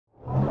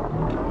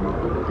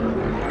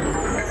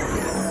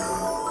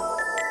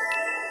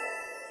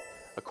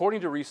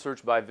According to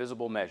research by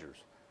Visible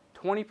Measures,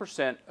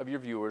 20% of your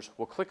viewers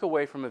will click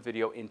away from a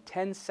video in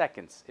 10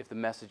 seconds if the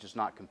message is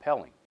not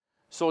compelling.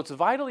 So it's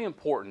vitally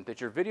important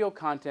that your video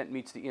content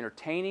meets the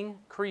entertaining,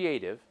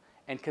 creative,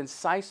 and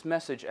concise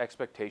message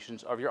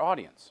expectations of your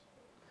audience.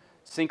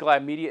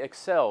 SyncLab Media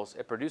excels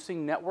at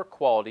producing network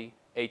quality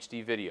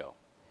HD video.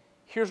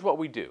 Here's what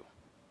we do.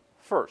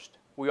 First,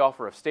 we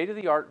offer a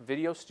state-of-the-art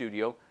video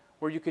studio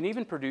where you can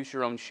even produce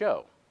your own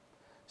show.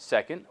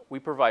 Second, we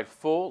provide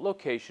full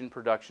location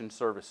production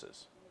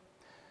services.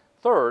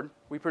 Third,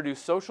 we produce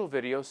social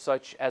videos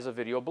such as a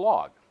video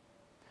blog.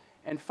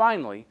 And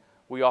finally,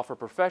 we offer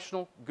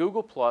professional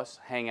Google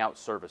Hangout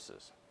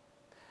services.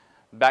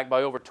 Backed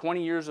by over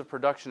 20 years of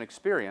production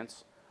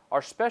experience,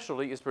 our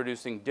specialty is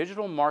producing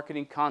digital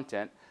marketing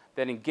content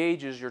that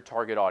engages your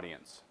target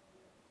audience.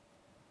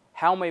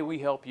 How may we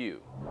help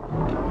you?